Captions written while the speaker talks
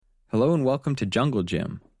Hello and welcome to Jungle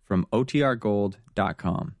Gym from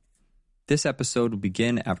OTRGold.com. This episode will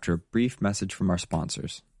begin after a brief message from our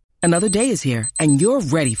sponsors. Another day is here, and you're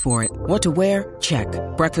ready for it. What to wear? Check.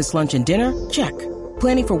 Breakfast, lunch, and dinner? Check.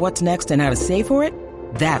 Planning for what's next and how to save for it?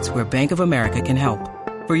 That's where Bank of America can help.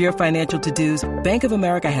 For your financial to-dos, Bank of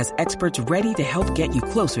America has experts ready to help get you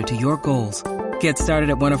closer to your goals. Get started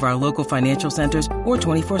at one of our local financial centers or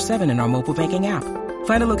 24/7 in our mobile banking app.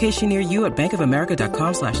 Find a location near you at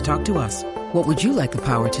bankofamerica.com/talktous. What would you like the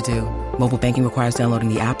power to do? Mobile banking requires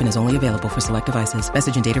downloading the app and is only available for select devices.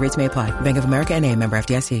 Message and data rates may apply. Bank of America N.A., member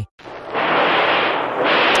FDIC.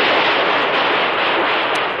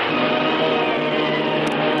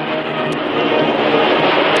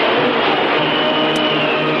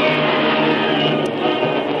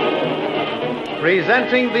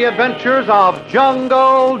 Presenting the adventures of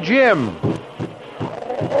Jungle Jim.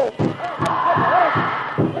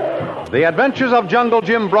 The Adventures of Jungle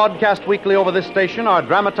Jim, broadcast weekly over this station, are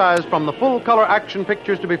dramatized from the full-color action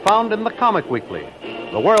pictures to be found in the Comic Weekly,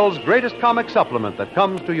 the world's greatest comic supplement that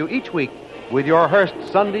comes to you each week with your Hearst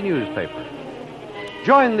Sunday newspaper.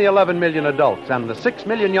 Join the 11 million adults and the 6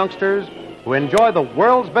 million youngsters who enjoy the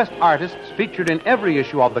world's best artists featured in every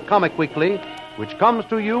issue of the Comic Weekly, which comes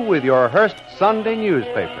to you with your Hearst Sunday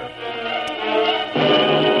newspaper.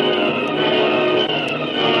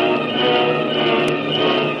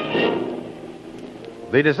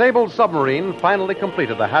 The disabled submarine finally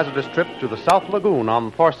completed the hazardous trip to the South Lagoon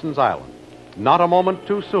on Thorson's Island. Not a moment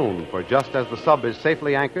too soon, for just as the sub is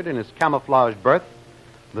safely anchored in its camouflaged berth,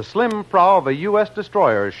 the slim prow of a U.S.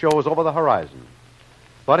 destroyer shows over the horizon.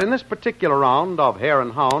 But in this particular round of hare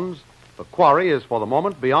and hounds, the quarry is for the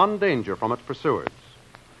moment beyond danger from its pursuers.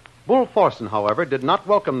 Bull Thorson, however, did not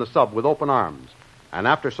welcome the sub with open arms, and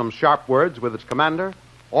after some sharp words with its commander,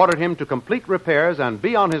 ordered him to complete repairs and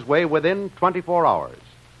be on his way within 24 hours.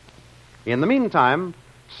 In the meantime,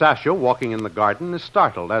 Sasha, walking in the garden, is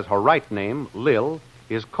startled as her right name, Lil,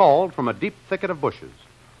 is called from a deep thicket of bushes.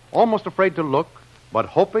 Almost afraid to look, but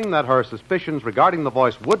hoping that her suspicions regarding the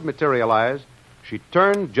voice would materialize, she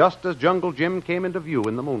turned just as Jungle Jim came into view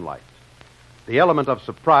in the moonlight. The element of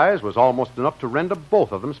surprise was almost enough to render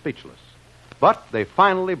both of them speechless. But they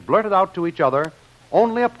finally blurted out to each other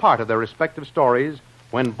only a part of their respective stories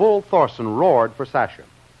when Bull Thorson roared for Sasha.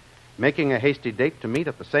 Making a hasty date to meet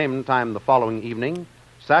at the same time the following evening,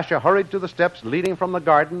 Sasha hurried to the steps leading from the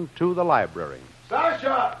garden to the library.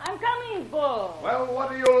 Sasha! I'm coming, Bull. Well,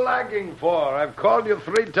 what are you lagging for? I've called you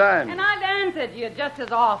 3 times. And I've answered you just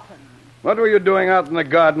as often. What were you doing out in the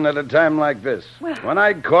garden at a time like this? Well, when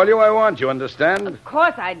I call you, I want you, understand? Of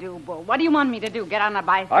course I do, Bull. What do you want me to do, get on a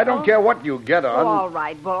bicycle? I don't care what you get on. Oh, all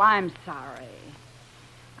right, Bull, I'm sorry.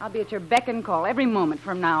 I'll be at your beck and call every moment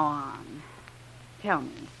from now on. Tell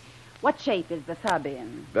me, what shape is the sub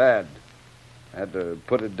in? Bad. I had to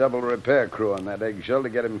put a double repair crew on that eggshell to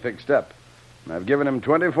get him fixed up. And I've given him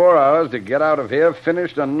 24 hours to get out of here,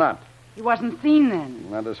 finished or not. He wasn't seen then?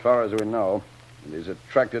 Not as far as we know. And he's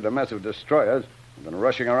attracted a mess of destroyers. They've been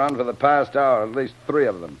rushing around for the past hour, at least 3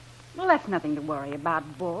 of them. Well, that's nothing to worry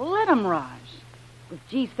about, Bull. Let him rush. With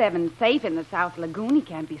G7 safe in the South Lagoon, he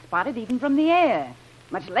can't be spotted even from the air,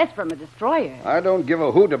 much less from a destroyer. I don't give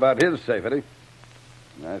a hoot about his safety.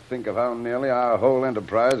 I think of how nearly our whole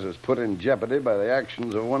enterprise was put in jeopardy by the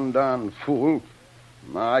actions of one darn fool.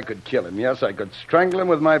 I could kill him, yes, I could strangle him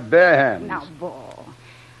with my bare hands. Now, Bull,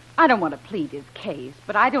 I don't want to plead his case,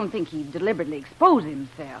 but I don't think he'd deliberately expose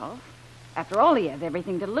himself. After all, he has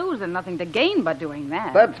everything to lose and nothing to gain by doing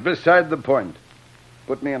that. That's beside the point.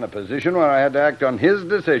 Put me in a position where I had to act on his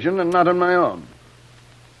decision and not on my own.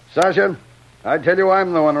 Sasha, I tell you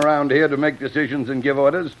I'm the one around here to make decisions and give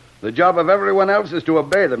orders. The job of everyone else is to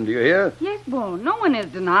obey them, do you hear? Yes, Bull, no one is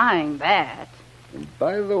denying that. And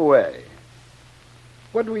by the way,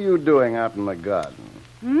 what were you doing out in the garden?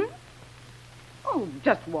 Oh,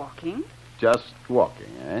 just walking. Just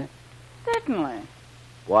walking, eh? Certainly.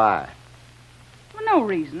 Why? For no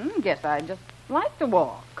reason. Guess I just like to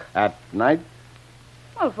walk. At night?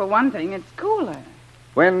 Well, for one thing, it's cooler.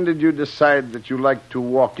 When did you decide that you liked to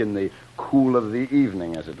walk in the cool of the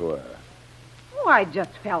evening, as it were? Oh, I just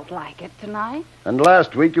felt like it tonight. And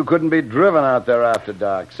last week you couldn't be driven out there after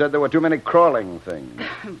dark. Said there were too many crawling things.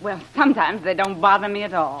 Well, sometimes they don't bother me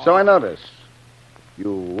at all. So I noticed.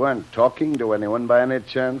 You weren't talking to anyone by any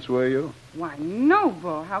chance, were you? Why, no,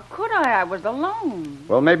 Bull. How could I? I was alone.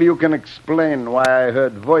 Well, maybe you can explain why I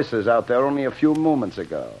heard voices out there only a few moments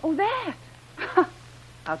ago. Oh, that?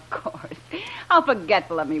 Of course. How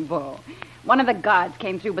forgetful of me, Bull. One of the guards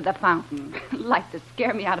came through with the fountain. Like to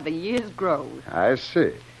scare me out of a year's growth. I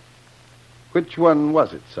see. Which one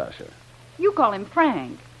was it, Sasha? You call him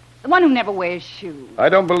Frank. The one who never wears shoes. I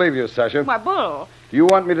don't believe you, Sasha. Why, Bull. Do you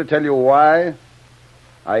want me to tell you why?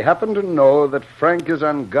 I happen to know that Frank is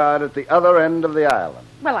on guard at the other end of the island.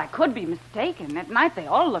 Well, I could be mistaken. At night, they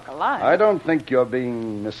all look alike. I don't think you're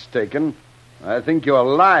being mistaken. I think you're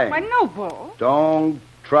lying. Why, no, Bull. Don't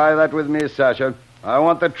try that with me, Sasha. I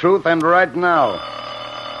want the truth, and right now.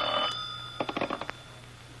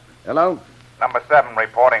 Hello? Number 7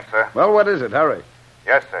 reporting, sir. Well, what is it? Hurry.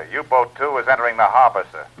 Yes, sir. U-boat 2 is entering the harbor,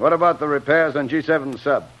 sir. What about the repairs on G7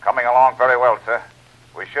 sub? Coming along very well, sir.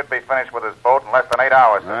 We should be finished with this boat in less than 8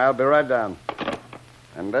 hours, sir. I'll be right down.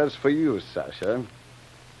 And as for you, Sasha,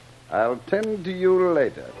 I'll tend to you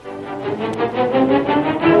later.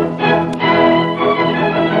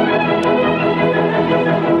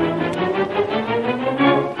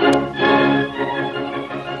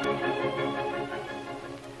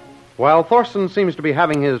 While Thorson seems to be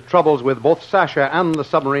having his troubles with both Sasha and the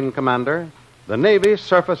submarine commander, the Navy,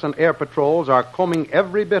 surface, and air patrols are combing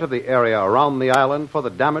every bit of the area around the island for the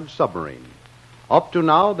damaged submarine. Up to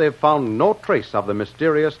now, they've found no trace of the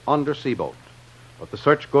mysterious undersea boat. But the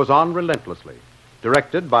search goes on relentlessly,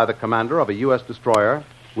 directed by the commander of a U.S. destroyer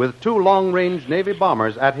with 2 long-range Navy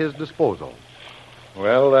bombers at his disposal.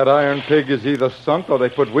 Well, that iron pig is either sunk or they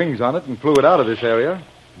put wings on it and flew it out of this area.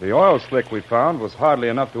 The oil slick we found was hardly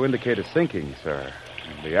enough to indicate a sinking, sir.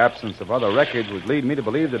 The absence of other wreckage would lead me to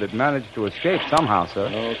believe that it managed to escape somehow, sir.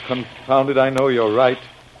 Oh, confound it, I know you're right.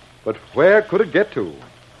 But where could it get to?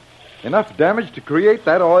 Enough damage to create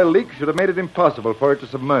that oil leak should have made it impossible for it to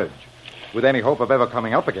submerge, with any hope of ever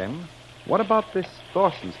coming up again. What about this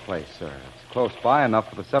Thorson's place, sir? It's close by enough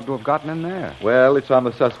for the sub to have gotten in there. Well, it's on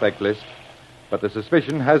the suspect list, but the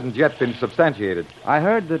suspicion hasn't yet been substantiated. I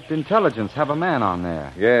heard that intelligence have a man on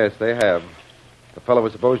there. Yes, they have. The fellow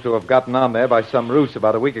was supposed to have gotten on there by some ruse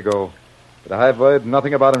about a week ago, but I've heard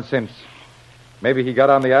nothing about him since. Maybe he got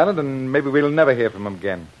on the island, and maybe we'll never hear from him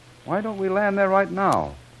again. Why don't we land there right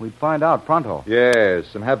now? We'd find out pronto.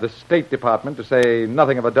 Yes, and have the State Department to say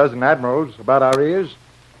nothing of a dozen admirals about our ears.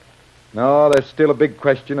 No, there's still a big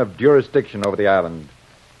question of jurisdiction over the island,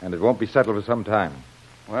 and it won't be settled for some time.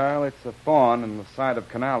 Well, it's a thorn in the side of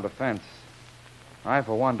canal defense. I,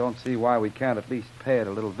 for one, don't see why we can't at least pay it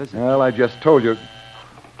a little visit. Well, I just told you.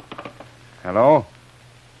 Hello?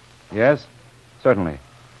 Yes? Certainly.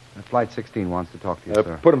 Flight 16 wants to talk to you,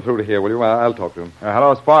 sir. Put him through to here, will you? I'll talk to him.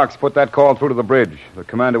 Hello, Sparks. Put that call through to the bridge. The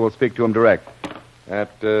commander will speak to him direct.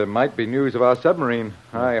 That might be news of our submarine.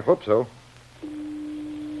 I hope so.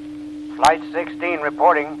 Flight 16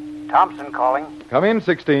 reporting. Thompson calling. Come in,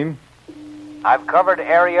 16. I've covered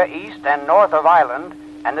area east and north of island,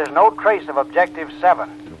 and there's no trace of Objective 7.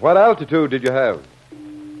 What altitude did you have?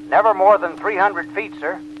 Never more than 300 feet,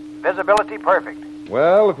 sir. Visibility perfect.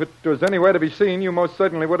 Well, if it was anywhere to be seen, you most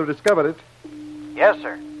certainly would have discovered it. Yes,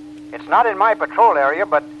 sir. It's not in my patrol area,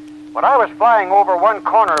 but when I was flying over one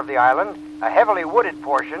corner of the island, a heavily wooded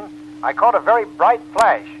portion, I caught a very bright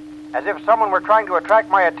flash, as if someone were trying to attract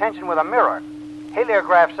my attention with a mirror.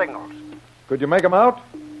 Heliograph signals. Could you make them out?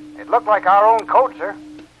 It looked like our own code, sir.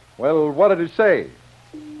 Well, what did it say?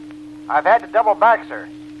 I've had to double back, sir.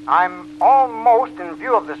 I'm almost in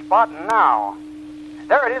view of the spot now.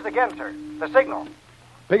 There it is again, sir. The signal.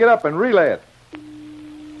 Pick it up and relay it.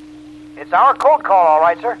 It's our code call, all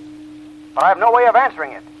right, sir. But I have no way of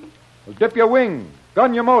answering it. Well, dip your wing,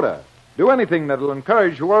 gun your motor. Do anything that'll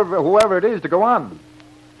encourage whoever it is to go on.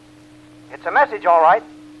 It's a message, all right.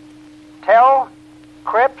 Tell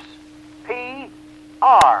Crips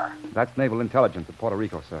P.R. That's Naval Intelligence at Puerto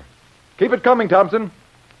Rico, sir. Keep it coming, Thompson.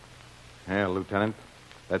 Yeah, Lieutenant.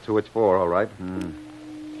 That's who it's for, all right.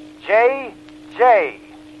 J.J.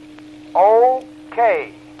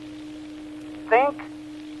 O.K. Think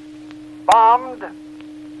bombed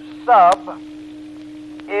sub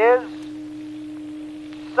is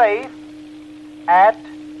safe at...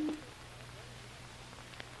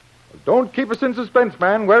 Don't keep us in suspense,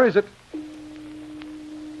 man. Where is it?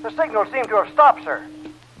 The signal seemed to have stopped, sir.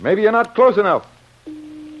 Maybe you're not close enough.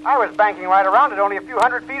 I was banking right around it, only a few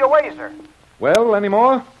hundred feet away, sir. Well, any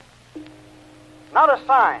more? Not a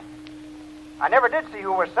sign. I never did see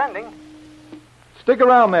who was sending. Stick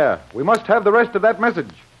around there. We must have the rest of that message.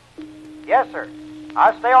 Yes, sir.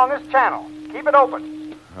 I'll stay on this channel. Keep it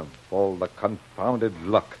open. Of all the confounded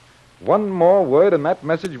luck. One more word and that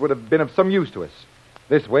message would have been of some use to us.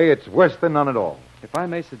 This way, it's worse than none at all. If I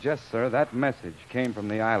may suggest, sir, that message came from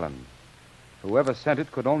the island. Whoever sent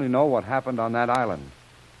it could only know what happened on that island.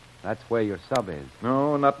 That's where your sub is.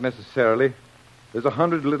 No, not necessarily. There's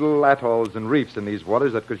 100 little atolls and reefs in these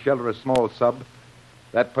waters that could shelter a small sub.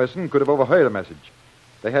 That person could have overheard a message.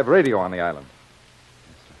 They have radio on the island.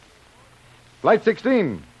 Yes, sir. Flight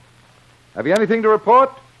 16. Have you anything to report?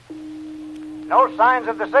 No signs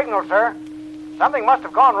of the signal, sir. Something must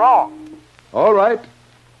have gone wrong. All right.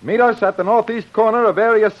 Meet us at the northeast corner of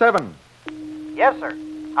Area 7. Yes, sir.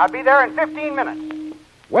 I'll be there in 15 minutes.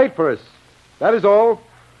 Wait for us. That is all.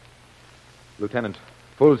 Lieutenant,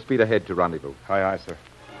 full speed ahead to rendezvous. Aye, aye, sir.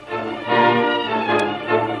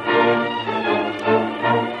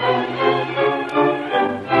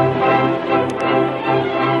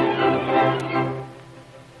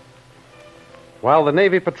 While the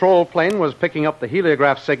Navy patrol plane was picking up the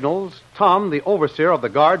heliograph signals, Tom, the overseer of the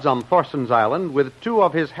guards on Thorson's Island, with two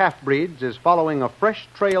of his half-breeds, is following a fresh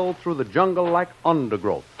trail through the jungle like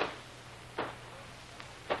undergrowth.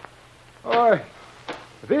 Oh,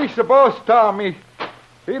 this the boss, Tom. He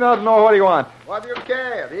doesn't know what he wants. What do you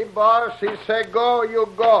care? He boss, he say go, you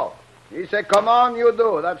go. He say come on, you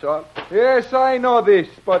do, that's all. Yes, I know this,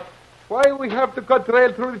 but why we have to cut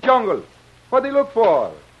trail through the jungle? What do you look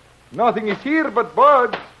for? Nothing is here but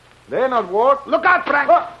birds. They not walk. Look out, Frank!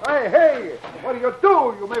 Hey, what do you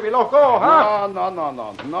do? You may be loco, huh?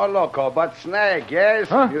 No loco, but snake, yes?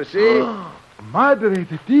 Huh? You see? Madre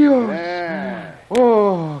de Dios. Yeah.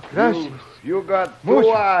 Oh, gracias. You got Mucho. two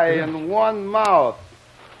eyes and one mouth.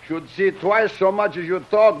 Should see twice so much as you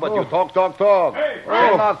talk, but you talk. Hey, Say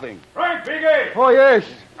Frank! nothing. Frank, Biggie! Oh, yes.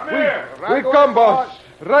 Come here. We come, boss.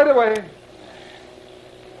 Right away.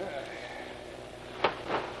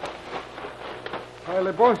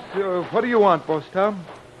 Well, boss, what do you want, boss Tom?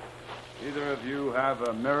 Either of you have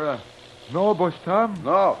a mirror? No, boss Tom.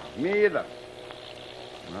 No, me either.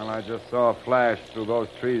 Well, I just saw a flash through those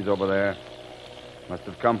trees over there. Must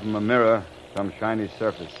have come from a mirror, some shiny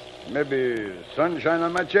surface. Maybe sunshine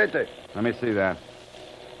on machete. Let me see that.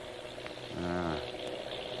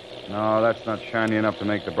 No, that's not shiny enough to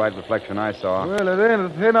make the bright reflection I saw. Well,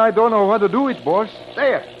 then I don't know what to do with, boss.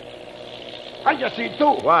 There. I just see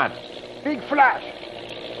two. What? Big flash.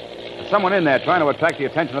 There's someone in there trying to attract the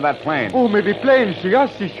attention of that plane. Oh, maybe plane. See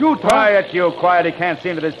us, he shoot, huh? Quiet, you. Quiet. He can't see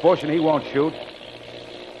into this bush, and he won't shoot.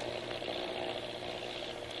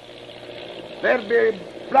 There be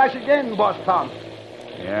flash again, boss Tom.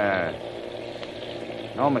 Yeah.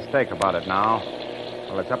 No mistake about it now.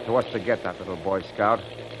 Well, it's up to us to get that little Boy Scout.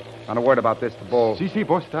 Not a word about this to Bull. See,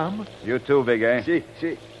 boss Tom. You too, Big A. See.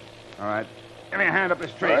 All right. Give me a hand up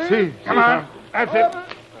this tree. Come on. That's it.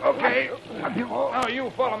 Okay. Now you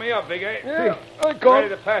follow me up, Big A. Yeah, I Get come. ready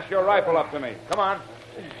to pass your rifle up to me. Come on.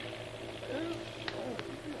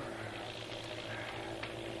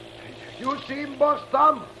 You see him, boss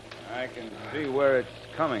Tom? I can see where it's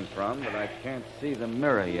coming from, but I can't see the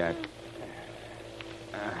mirror yet.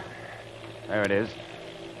 There it is.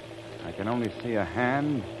 I can only see a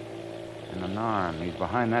hand and an arm. He's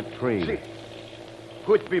behind that tree. See.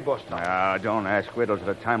 Could be, boss Tom. Don't ask riddles at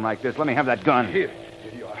a time like this. Let me have that gun. Here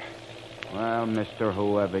you are. Well, mister,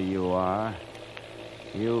 whoever you are,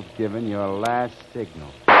 you've given your last signal.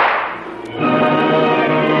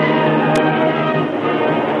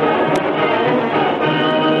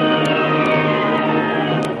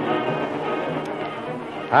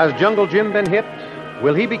 Has Jungle Jim been hit?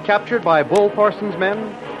 Will he be captured by Bull Thorson's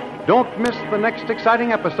men? Don't miss the next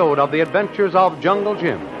exciting episode of The Adventures of Jungle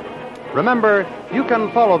Jim. Remember, you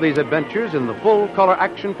can follow these adventures in the full-color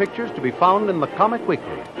action pictures to be found in the Comic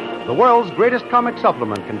Weekly, the world's greatest comic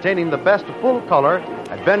supplement containing the best full-color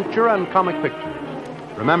adventure and comic pictures.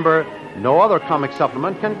 Remember, no other comic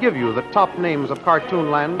supplement can give you the top names of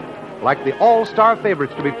Cartoonland like the all-star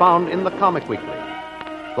favorites to be found in the Comic Weekly.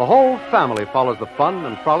 The whole family follows the fun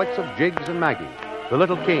and frolics of Jiggs and Maggie, the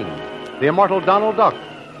Little King, the immortal Donald Duck,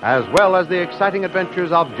 as well as the exciting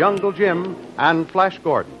adventures of Jungle Jim and Flash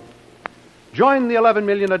Gordon. Join the 11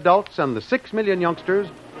 million adults and the 6 million youngsters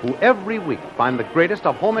who every week find the greatest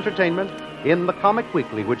of home entertainment in the Comic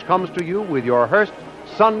Weekly, which comes to you with your Hearst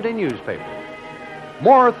Sunday newspaper.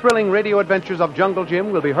 More thrilling radio adventures of Jungle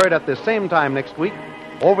Jim will be heard at the same time next week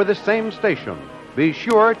over the same station. Be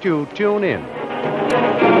sure to tune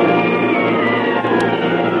in.